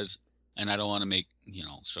 and I don't want to make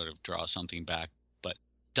sort of draw something back, but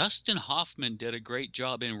Dustin Hoffman did a great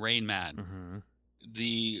job in Rain Man.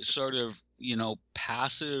 The sort of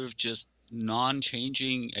passive, just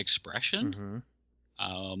non-changing expression.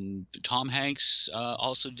 Tom Hanks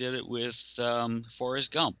also did it with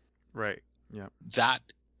Forrest Gump. Right. Yeah. That,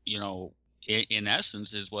 in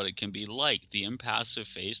essence, is what it can be like. The impassive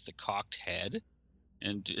face, the cocked head,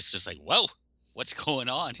 and it's just like, whoa, what's going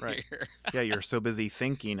on here? Yeah, you're so busy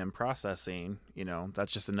thinking and processing,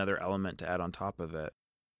 that's just another element to add on top of it.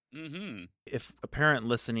 If a parent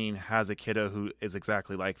listening has a kiddo who is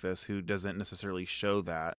exactly like this, who doesn't necessarily show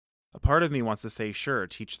that, a part of me wants to say, sure,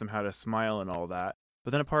 teach them how to smile and all that.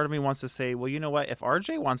 But then a part of me wants to say, well, you know what? If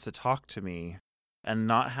RJ wants to talk to me and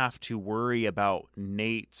not have to worry about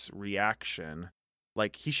Nate's reaction,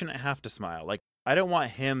 Like, he shouldn't have to smile. Like, I don't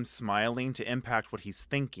want him smiling to impact what he's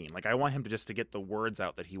thinking. Like, I want him to get the words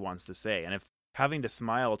out that he wants to say. And if having to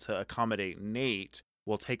smile to accommodate Nate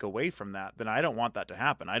will take away from that, then I don't want that to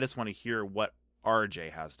happen. I just want to hear what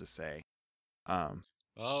RJ has to say.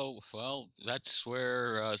 Oh, well, that's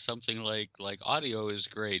where something like audio is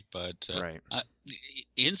great, but Right.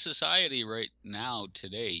 In society right now,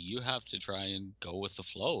 today, you have to try and go with the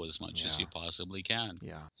flow as much as Yeah. you possibly can.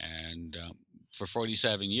 Yeah. And for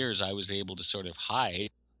 47 years, I was able to sort of hide.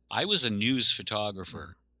 I was a news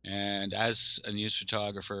photographer, and as a news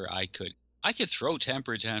photographer, I could throw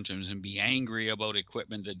temper tantrums and be angry about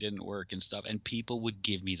equipment that didn't work and stuff, and people would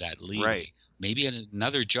give me that leeway. Right. Maybe in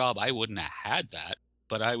another job, I wouldn't have had that,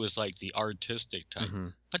 but I was like the artistic type.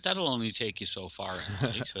 But that'll only take you so far in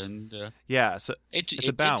life, and yeah, so it's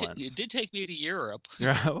a balance. It did take me to Europe.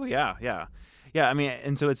 Oh, yeah. I mean,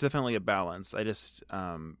 and so it's definitely a balance. I just,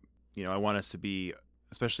 I want us to be,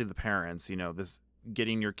 especially the parents, this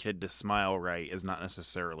getting your kid to smile right is not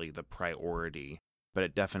necessarily the priority, but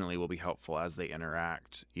it definitely will be helpful as they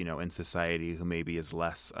interact, in society who maybe is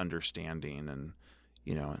less understanding and,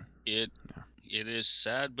 It is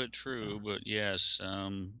sad but true, but yes.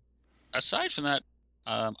 Aside from that,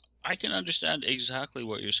 I can understand exactly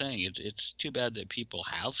what you're saying. It's too bad that people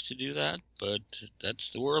have to do that, but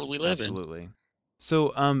that's the world we live in. Absolutely.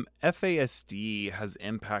 So, FASD has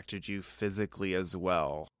impacted you physically as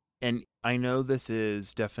well. And I know this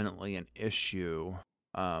is definitely an issue,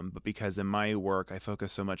 but because in my work I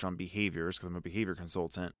focus so much on behaviors because I'm a behavior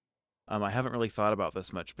consultant, I haven't really thought about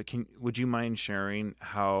this much, but would you mind sharing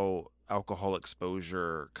how alcohol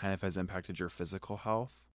exposure kind of has impacted your physical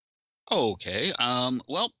health? Okay.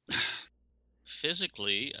 Well,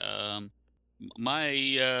 physically,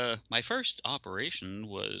 my first operation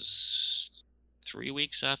was 3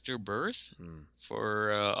 weeks after birth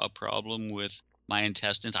for a problem with my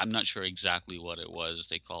intestines. I'm not sure exactly what it was.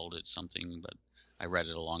 They called it something, but I read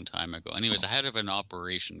it a long time ago. Anyways, I had to have an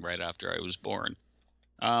operation right after I was born.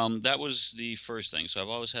 That was the first thing. So I've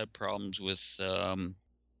always had problems with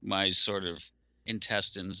my sort of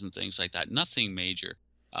intestines and things like that. Nothing major.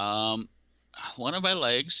 One of my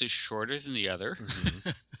legs is shorter than the other.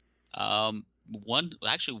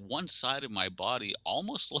 One side of my body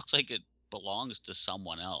almost looks like it belongs to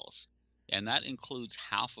someone else, and that includes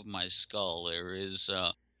half of my skull. There is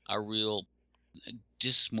a real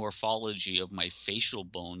dysmorphology of my facial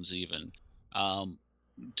bones, even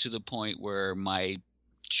to the point where my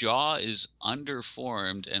jaw is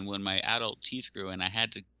underformed, and when my adult teeth grew and I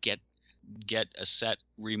had to get a set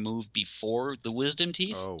removed before the wisdom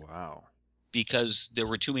teeth. Oh, wow. Because there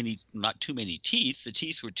were not too many teeth. The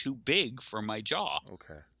teeth were too big for my jaw.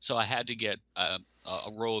 Okay. So I had to get a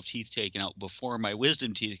row of teeth taken out before my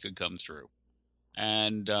wisdom teeth could come through,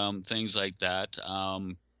 and things like that.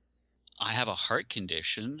 I have a heart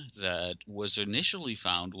condition that was initially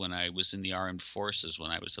found when I was in the armed forces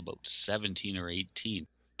when I was about 17 or 18,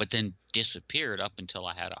 but then disappeared up until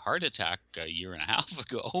I had a heart attack a year and a half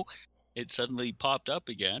ago. It suddenly popped up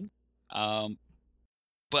again.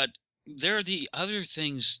 But there are the other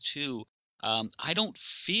things too. I don't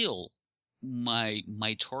feel my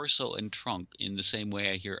torso and trunk in the same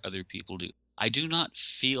way I hear other people do. I do not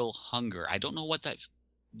feel hunger. I don't know what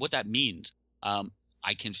that means.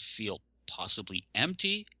 I can feel possibly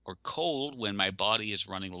empty or cold when my body is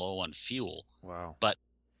running low on fuel. Wow. But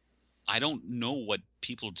I don't know what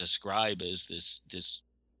people describe as this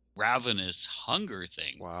ravenous hunger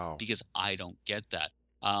thing. Wow. Because I don't get that.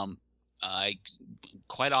 I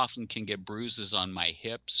quite often can get bruises on my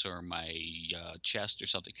hips or my chest or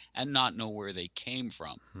something and not know where they came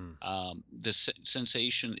from. The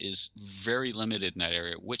sensation is very limited in that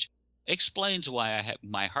area, which explains why I had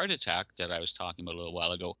my heart attack that I was talking about a little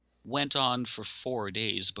while ago went on for 4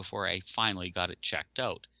 days before I finally got it checked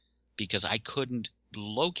out, because I couldn't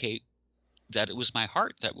locate that it was my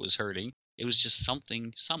heart that was hurting. It was just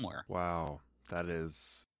something somewhere. Wow. That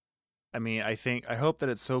is... I mean, I hope that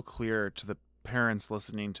it's so clear to the parents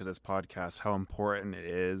listening to this podcast how important it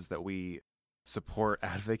is that we support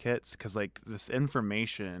advocates, because like this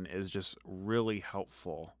information is just really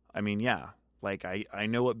helpful. I mean, yeah, like I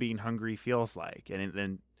know what being hungry feels like, and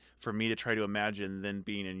then for me to try to imagine then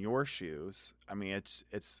being in your shoes, I mean,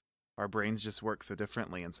 it's our brains just work so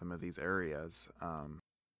differently in some of these areas.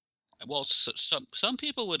 Well, some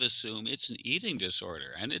people would assume it's an eating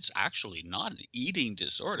disorder, and it's actually not an eating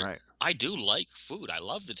disorder. Right. I do like food. I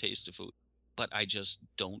love the taste of food, but I just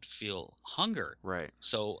don't feel hunger. Right.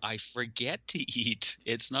 So I forget to eat.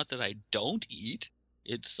 It's not that I don't eat.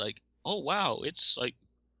 It's like, oh, wow, it's like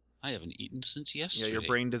I haven't eaten since yesterday. Yeah, your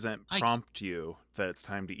brain doesn't prompt you that it's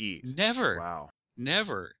time to eat. Never. Wow.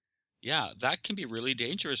 Never. Yeah, that can be really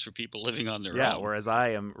dangerous for people living on their Yeah, own. whereas I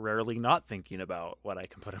am rarely not thinking about what I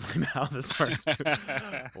can put in my mouth as far as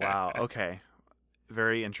food. Wow, okay.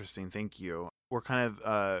 Very interesting. Thank you. We're kind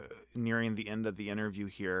of nearing the end of the interview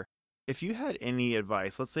here. If you had any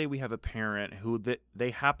advice, let's say we have a parent who they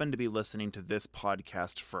happen to be listening to this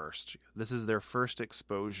podcast first. This is their first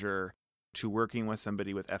exposure to working with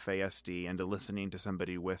somebody with FASD and to listening to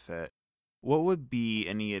somebody with it. What would be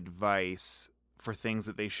any advice for things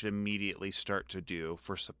that they should immediately start to do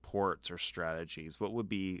for supports or strategies? What would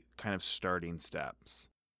be kind of starting steps?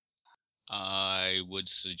 I would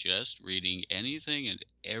suggest reading anything and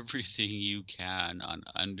everything you can on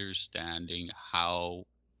understanding how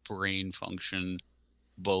brain function,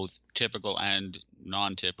 both typical and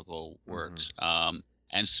non-typical, Mm-hmm. works,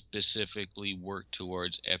 and specifically work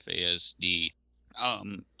towards FASD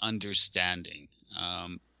understanding.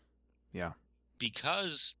 Yeah.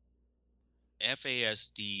 Because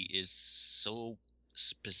FASD is so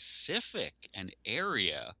specific an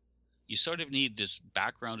area, you sort of need this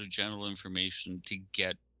background of general information to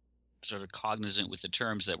get sort of cognizant with the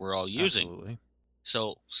terms that we're all using. Absolutely.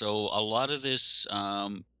 So a lot of this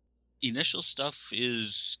initial stuff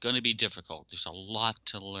is going to be difficult. There's a lot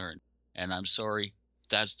to learn, and I'm sorry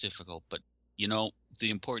that's difficult, but the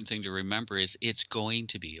important thing to remember is it's going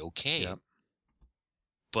to be okay, Yep.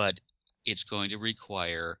 but it's going to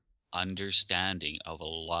require understanding of a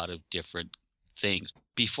lot of different things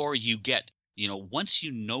before you get, once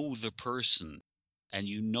you know the person and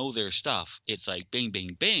you know their stuff, it's like bing,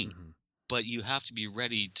 bing, bing. Mm-hmm. But you have to be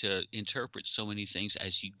ready to interpret so many things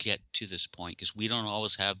as you get to this point, because we don't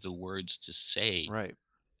always have the words to say Right.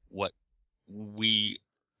 what we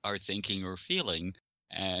are thinking or feeling.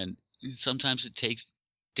 And sometimes it takes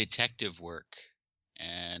detective work.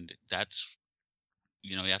 And that's,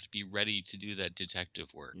 you have to be ready to do that detective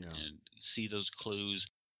work Yeah. and see those clues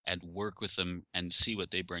and work with them and see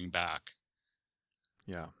what they bring back.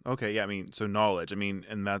 Yeah. Okay. Yeah. I mean, so knowledge. I mean,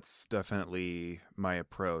 and that's definitely my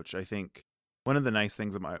approach. I think one of the nice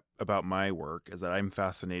things about my work is that I'm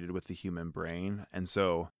fascinated with the human brain. And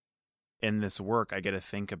so in this work, I get to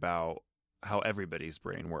think about how everybody's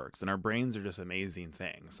brain works. And our brains are just amazing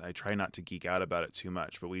things. I try not to geek out about it too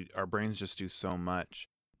much, but our brains just do so much.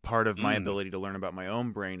 Part of my Mm. ability to learn about my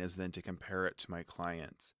own brain is then to compare it to my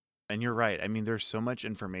clients. And you're right. I mean, there's so much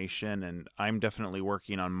information, and I'm definitely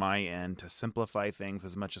working on my end to simplify things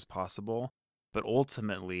as much as possible. But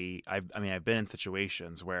ultimately, I've been in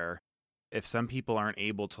situations where if some people aren't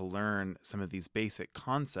able to learn some of these basic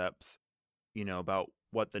concepts, about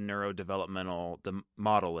what the neurodevelopmental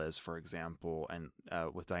model is, for example, and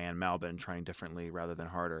with Diane Malbin trying differently rather than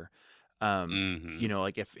harder. Hmm.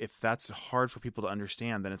 Like if that's hard for people to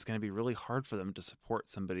understand, then it's going to be really hard for them to support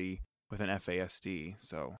somebody with an FASD.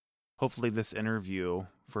 So hopefully this interview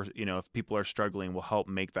for, if people are struggling will help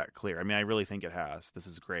make that clear. I mean, I really think it has. This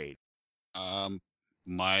is great. Um,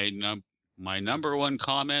 my number one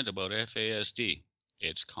comment about FASD,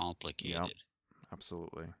 it's Yeah, complicated.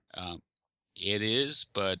 absolutely. Um, it is,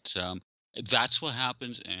 but that's what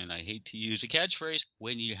happens. And I hate to use a catchphrase,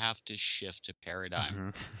 when you have to shift a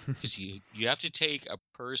paradigm, Hmm. because you have to take a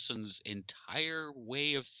person's entire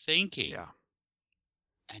way of thinking Yeah.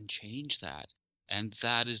 and change that, and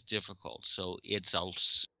that is difficult. So it's a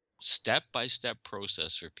step-by-step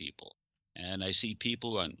process for people, and I see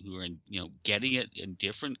people who are getting it in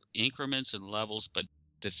different increments and levels, but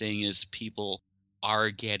the thing is, people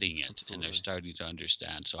are getting it and they're Absolutely. starting to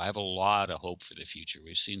understand. So I have a lot of hope for the future.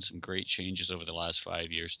 We've seen some great changes over the last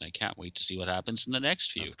 5 years, and I can't wait to see what happens in the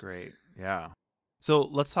next few. That's great. Yeah. So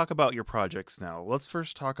let's talk about your projects now. Let's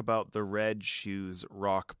first talk about the Red Shoes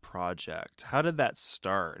Rock project. How did that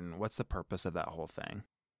start, and what's the purpose of that whole thing?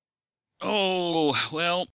 Oh,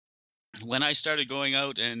 well, when I started going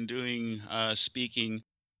out and doing speaking,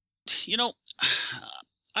 you know,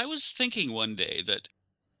 I was thinking one day that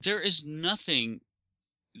there is nothing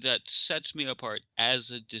that sets me apart as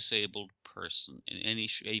a disabled person in any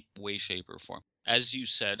shape, way, shape, or form. As you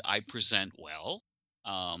said, I present well.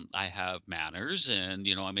 I have manners, and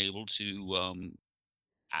I'm able to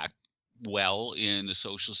act well in a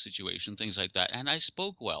social situation, things like that. And I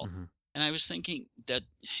spoke well. Hmm. And I was thinking that,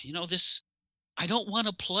 this I don't want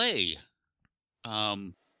to play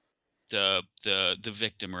um, the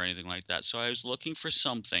victim or anything like that. So I was looking for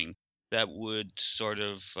something that would sort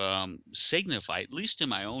of signify, at least in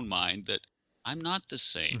my own mind, that I'm not the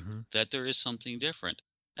same, Hmm. that there is something different.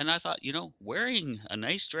 And I thought, wearing a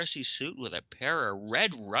nice dressy suit with a pair of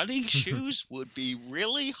red running shoes would be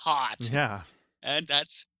really hot. Yeah. And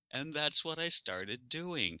that's what I started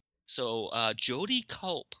doing. So Jody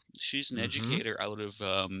Culp, she's an Hmm. educator out of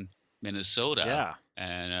Minnesota,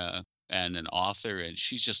 Yeah. and an author, and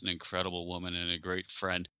she's just an incredible woman and a great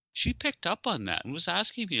friend. She picked up on that and was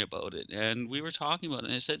asking me about it, and we were talking about it,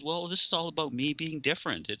 and I said, well, this is all about me being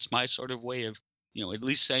different. It's my sort of way of, at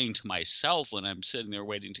least saying to myself when I'm sitting there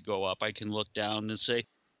waiting to go up, I can look down and say,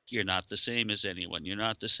 you're not the same as anyone. You're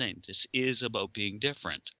not the same. This is about being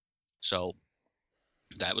different. So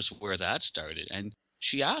that was where that started. And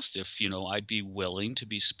she asked if, I'd be willing to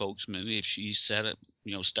be spokesman if she started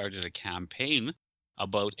a campaign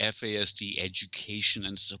about FASD education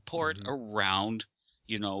and support Mhm. around,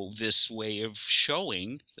 this way of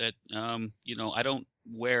showing that, I don't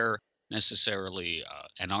wear necessarily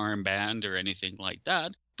an armband or anything like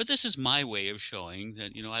that, but this is my way of showing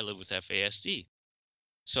that, I live with FASD.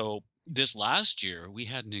 So this last year, we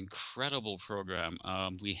had an incredible program.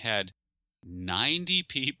 We had 90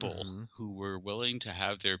 people Mhm. who were willing to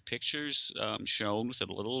have their pictures shown with a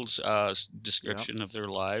little Yep. description of their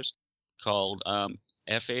lives called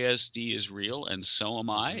FASD is real and so am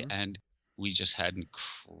I. Mhm. And we just had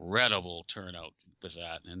incredible turnout with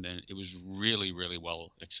that. And then it was really, really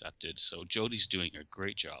well accepted. So Jody's doing a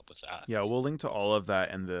great job with that. Yeah, we'll link to all of that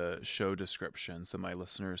in the show description so my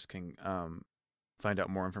listeners can find out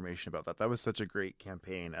more information about that. That was such a great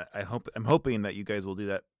campaign. I'm hoping that you guys will do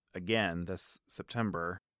that again this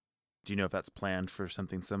September. Do you know if that's planned for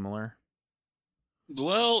something similar?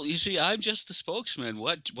 Well, you see, I'm just the spokesman.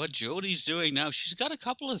 What Jody's doing now, she's got a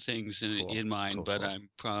couple of things in Cool. in mind, Cool. but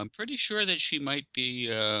Cool. I'm pretty sure that she might be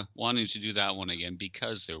wanting to do that one again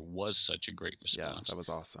because there was such a great Yeah, response. that was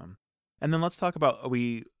awesome. And then let's talk about,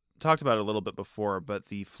 we talked about it a little bit before, but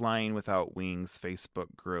the Flying Without Wings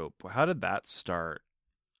Facebook group. How did that start?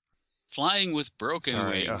 Flying with broken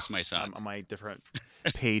Sorry, wings, my son. I'm on my different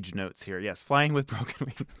page notes here. Yes, Flying with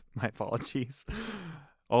Broken Wings. My apologies.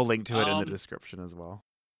 I'll link to it in the description as well.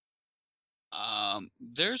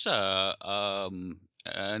 There's an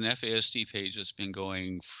FASD page that's been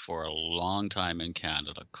going for a long time in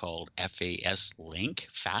Canada called FAS Link,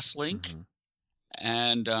 Fast Link. Mhm.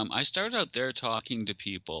 And I started out there talking to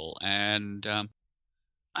people, and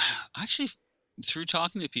actually, through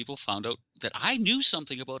talking to people, found out that I knew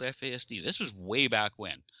something about FASD. This was way back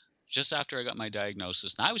when, just after I got my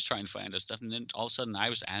diagnosis, and I was trying to find out stuff, and then all of a sudden I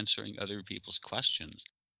was answering other people's questions.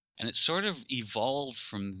 And it sort of evolved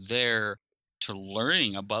from there to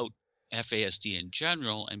learning about FASD in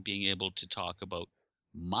general and being able to talk about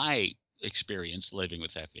my experience living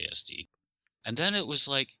with FASD. And then it was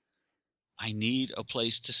like, I need a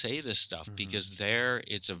place to say this stuff Mhm. because there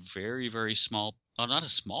it's a very, very small, well, not a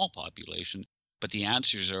small population, but the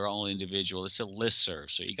answers are all individual. It's a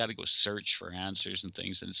listserv, so you got to go search for answers and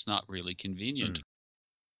things, and it's not really convenient.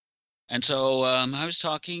 And so I was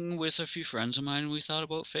talking with a few friends of mine, and we thought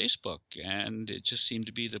about Facebook, and it just seemed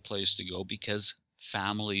to be the place to go because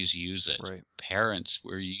families use it. Right. Parents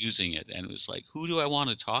were using it, and it was like, who do I want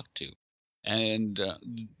to talk to? And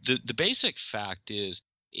the basic fact is,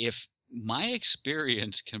 if my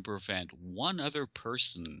experience can prevent one other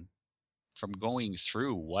person from going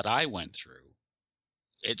through what I went through,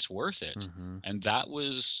 it's worth it. Mhm. And that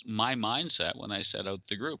was my mindset when I set out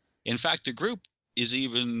the group. In fact, the group is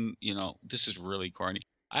even, this is really corny.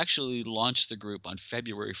 I actually launched the group on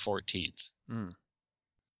February 14th. Mm.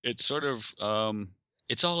 It's sort of,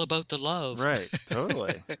 it's all about the love. Right.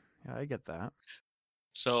 Totally. Yeah, I get that.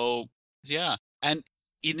 So, yeah. And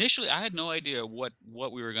initially, I had no idea what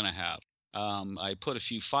we were going to have. I put a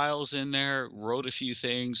few files in there, wrote a few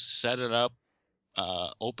things, set it up,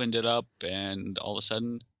 opened it up, and all of a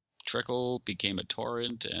sudden, Trickle became a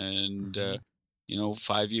torrent. And,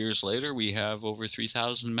 5 years later, we have over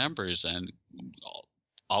 3,000 members, and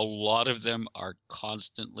a lot of them are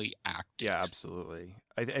constantly active. Yeah, absolutely.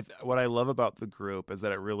 What I love about the group is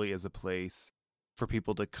that it really is a place for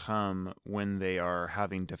people to come when they are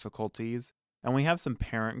having difficulties. And we have some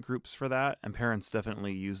parent groups for that, and parents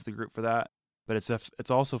definitely use the group for that. But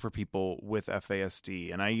it's also for people with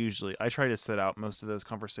FASD. And I try to set out most of those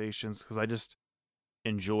conversations because I just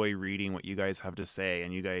enjoy reading what you guys have to say.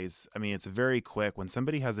 And you guys, I mean, it's very quick. When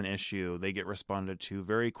somebody has an issue, they get responded to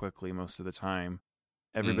very quickly most of the time.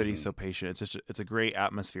 Everybody's so patient. It's a great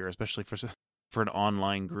atmosphere, especially for an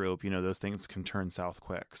online group. Those things can turn south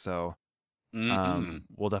quick. So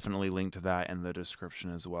we'll definitely link to that in the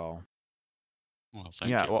description as well. Well, thank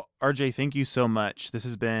you. Well, RJ, thank you so much. This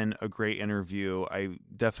has been a great interview. I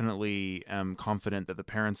definitely am confident that the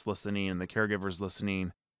parents listening and the caregivers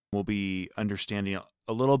listening will be understanding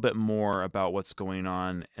a little bit more about what's going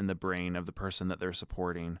on in the brain of the person that they're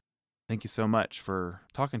supporting. Thank you so much for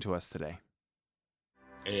talking to us today.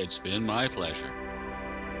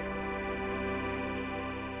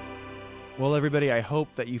 Well, Well, everybody, I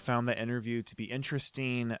hope that you found the interview to be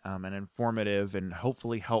interesting and informative and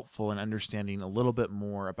hopefully helpful in understanding a little bit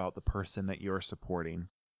more about the person that you're supporting.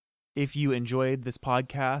 If you enjoyed this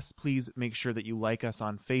podcast, please make sure that you like us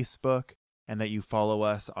on Facebook and that you follow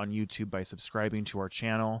us on YouTube by subscribing to our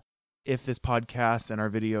channel. If this podcast and our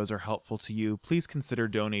videos are helpful to you, please consider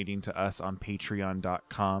donating to us on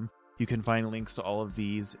patreon.com. You can find links to all of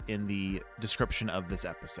these in the description of this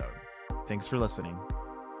episode. Thanks for listening.